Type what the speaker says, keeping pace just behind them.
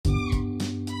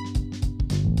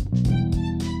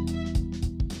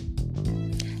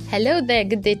Hello there,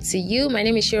 good day to you. My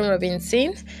name is Sharon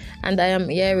Robinson, and I am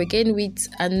here again with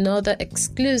another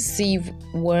exclusive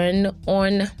one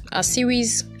on our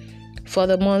series for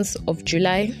the month of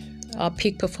July, our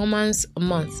peak performance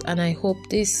month. And I hope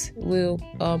this will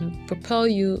propel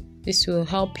you, this will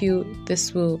help you,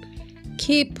 this will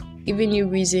keep giving you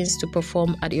reasons to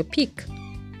perform at your peak.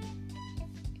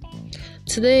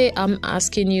 Today, I'm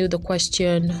asking you the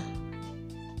question,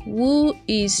 who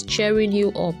is cheering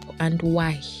you up and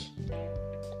why?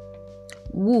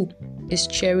 Who is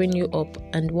cheering you up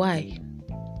and why?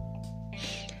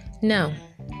 Now,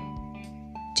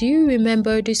 do you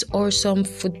remember this awesome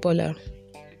footballer,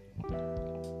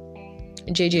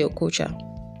 JJ Okocha?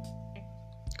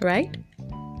 Right?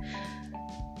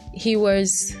 He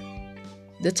was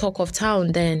the talk of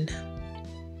town then.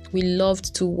 We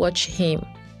loved to watch him.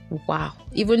 Wow.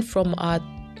 Even from our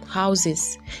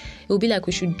houses, it would be like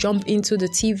we should jump into the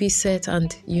TV set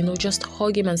and, just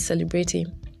hug him and celebrate him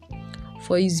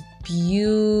for his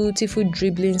beautiful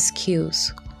dribbling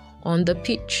skills on the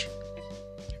pitch.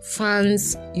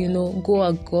 Fans, go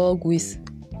agog with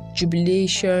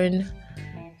jubilation,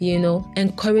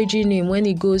 encouraging him. When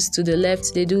he goes to the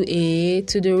left, they do A,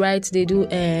 to the right, they do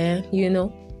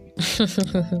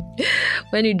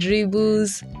When he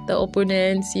dribbles the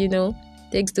opponents,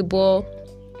 takes the ball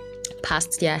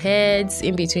past their heads,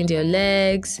 in between their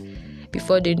legs,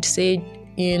 before they say,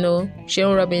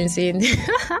 Sharon Robinson.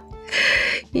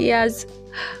 He has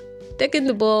taken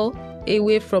the ball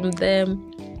away from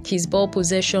them. His ball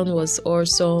possession was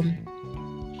awesome.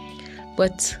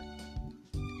 But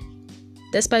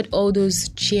despite all those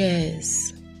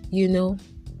cheers,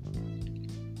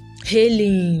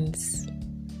 hailings,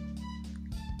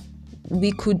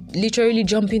 we could literally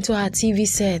jump into our TV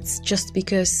sets just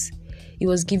because he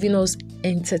was giving us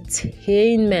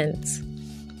entertainment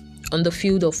on the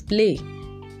field of play.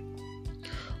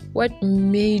 What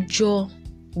major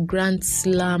Grand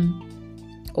Slam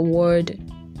award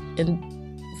in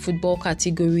football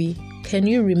category can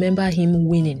you remember him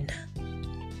winning?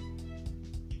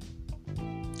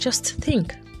 Just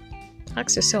think.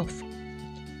 Ask yourself.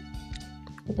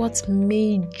 What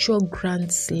major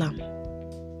Grand Slam?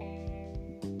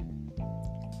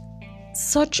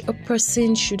 Such a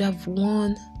person should have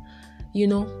won,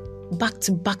 back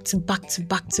to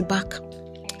back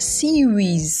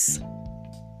series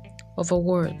of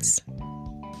awards.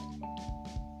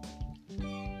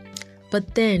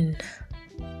 But then,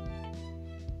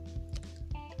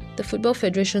 the Football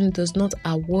Federation does not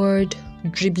award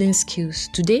dribbling skills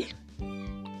today.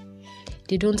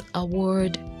 They don't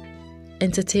award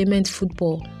entertainment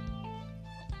football.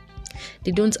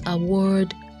 They don't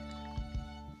award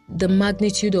the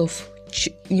magnitude of,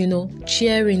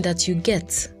 cheering that you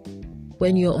get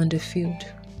when you're on the field.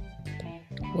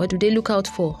 What do they look out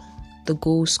for? The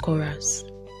goal scorers.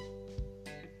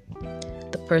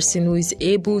 The person who is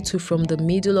able to, from the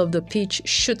middle of the pitch,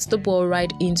 shoot the ball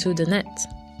right into the net.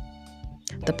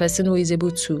 The person who is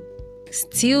able to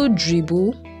still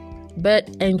dribble, but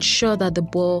ensure that the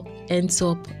ball ends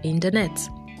up in the net.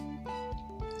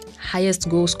 Highest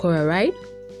goal scorer, right?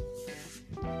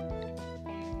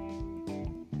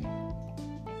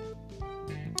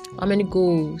 How many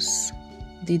goals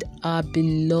did our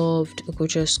beloved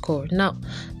Okocha score? Now,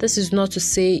 this is not to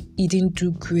say he didn't do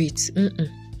great.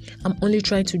 I'm only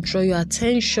trying to draw your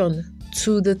attention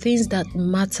to the things that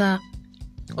matter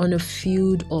on a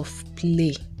field of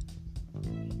play.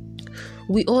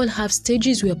 We all have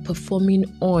stages we are performing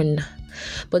on,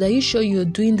 but are you sure you're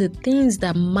doing the things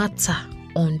that matter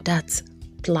on that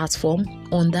platform,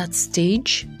 on that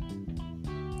stage?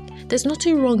 There's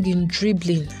nothing wrong in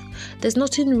dribbling. There's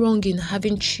nothing wrong in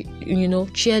having,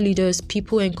 cheerleaders,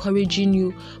 people encouraging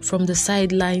you from the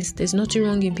sidelines. There's nothing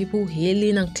wrong in people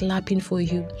hailing and clapping for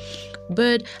you.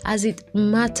 But as it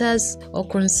matters or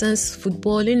concerns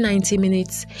football in 90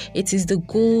 minutes, it is the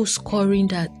goal scoring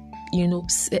that,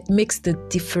 makes the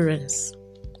difference.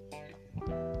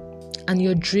 And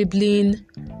your dribbling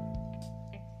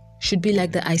should be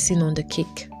like the icing on the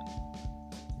cake.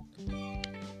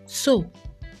 So,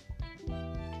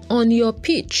 on your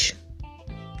pitch,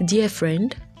 dear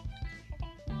friend,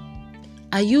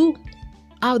 are you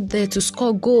out there to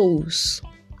score goals,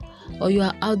 or you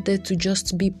are out there to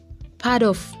just be part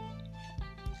of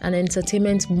an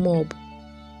entertainment mob,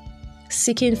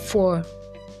 seeking for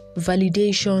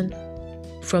validation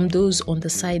from those on the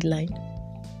sideline,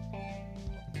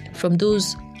 from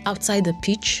those outside the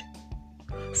pitch,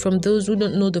 from those who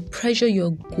don't know the pressure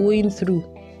you're going through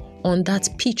on that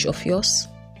pitch of yours?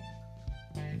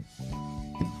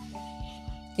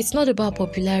 It's not about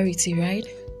popularity, right?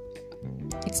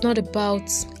 It's not about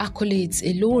accolades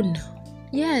alone.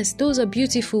 Yes, those are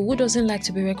beautiful. Who doesn't like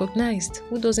to be recognized?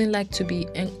 Who doesn't like to be,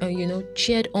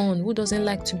 cheered on? Who doesn't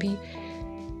like to be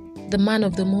the man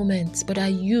of the moment? But are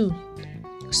you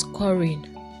scoring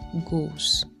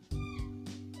goals?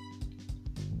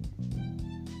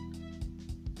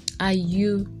 Are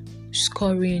you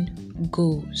scoring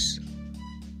goals?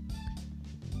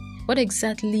 What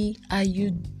exactly are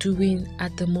you doing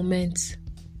at the moment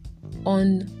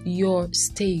on your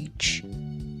stage?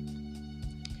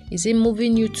 Is it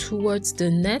moving you towards the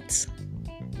net?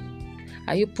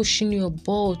 Are you pushing your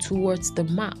ball towards the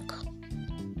mark?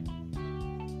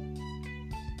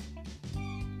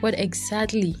 What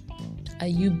exactly are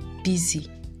you busy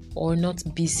or not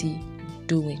busy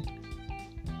doing?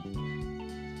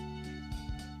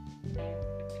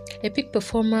 A peak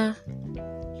performer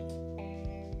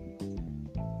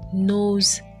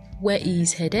knows where he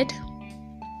is headed,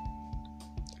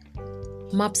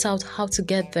 maps out how to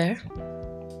get there,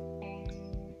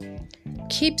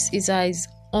 keeps his eyes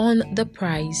on the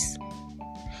prize,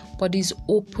 but is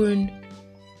open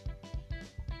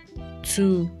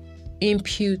to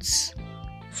inputs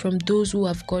from those who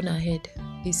have gone ahead,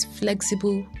 is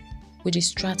flexible with his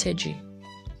strategy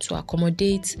to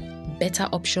accommodate better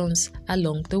options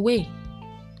along the way.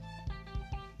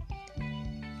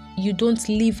 You don't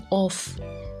live off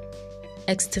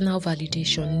external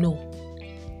validation, no.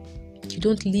 You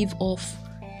don't live off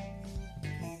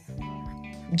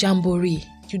jamboree.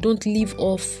 You don't live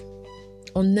off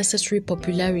unnecessary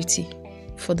popularity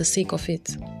for the sake of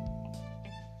it.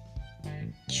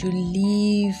 You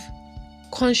live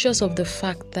conscious of the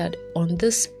fact that on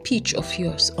this pitch of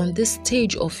yours, on this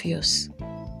stage of yours,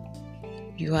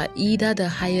 you are either the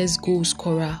highest goal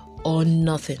scorer or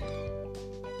nothing.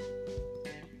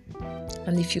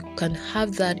 And if you can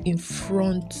have that in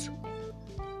front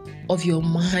of your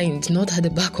mind, not at the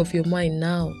back of your mind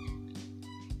now,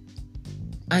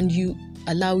 and you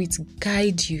allow it to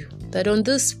guide you, that on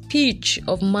this pitch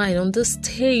of mine, on this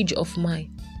stage of mine,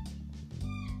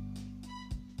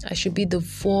 I should be the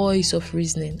voice of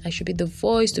reasoning. I should be the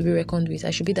voice to be reckoned with. I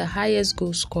should be the highest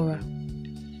goal scorer.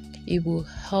 It will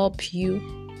help you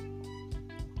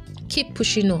keep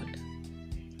pushing on,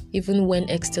 even when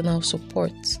external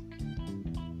support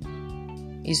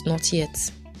is not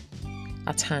yet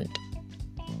at hand.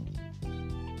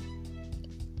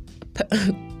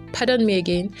 Pardon me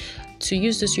again to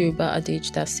use this Yoruba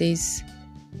adage that says,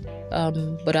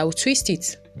 but I will twist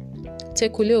it.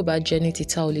 Tekule oba jeni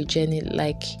tita ole jeni,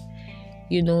 like,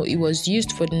 it was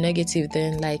used for the negative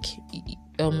then, like,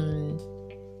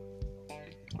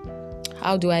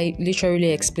 how do I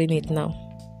literally explain it now?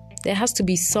 There has to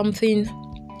be something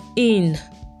in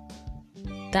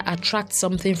that attracts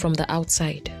something from the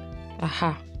outside.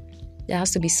 There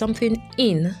has to be something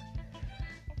in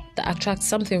that attracts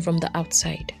something from the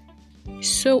outside.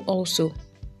 So also,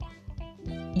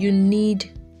 you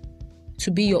need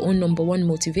to be your own number one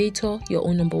motivator, your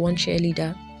own number one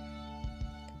cheerleader,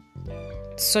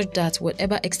 such that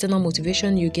whatever external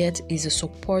motivation you get is a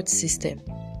support system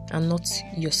and not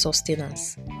your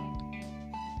sustenance.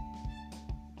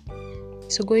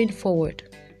 So going forward,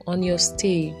 on your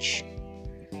stage,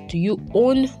 do you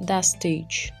own that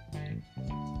stage?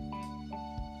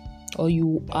 Or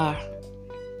you are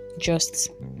just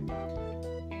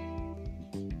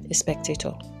a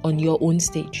spectator on your own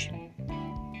stage?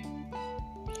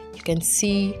 You can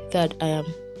see that I am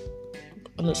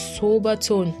on a sober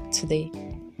tone today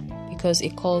because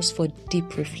it calls for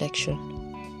deep reflection.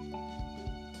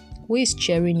 Who is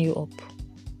cheering you up?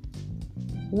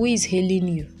 Who is hailing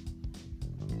you?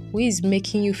 Who is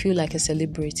making you feel like a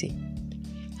celebrity?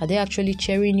 Are they actually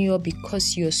cheering you up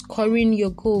because you're scoring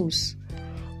your goals?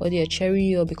 Or they are cheering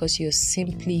you up because you're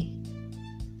simply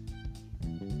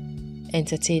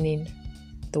entertaining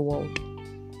the world?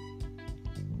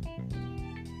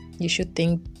 You should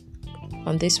think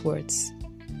on these words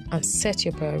and set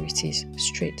your priorities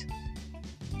straight.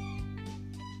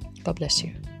 God bless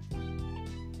you.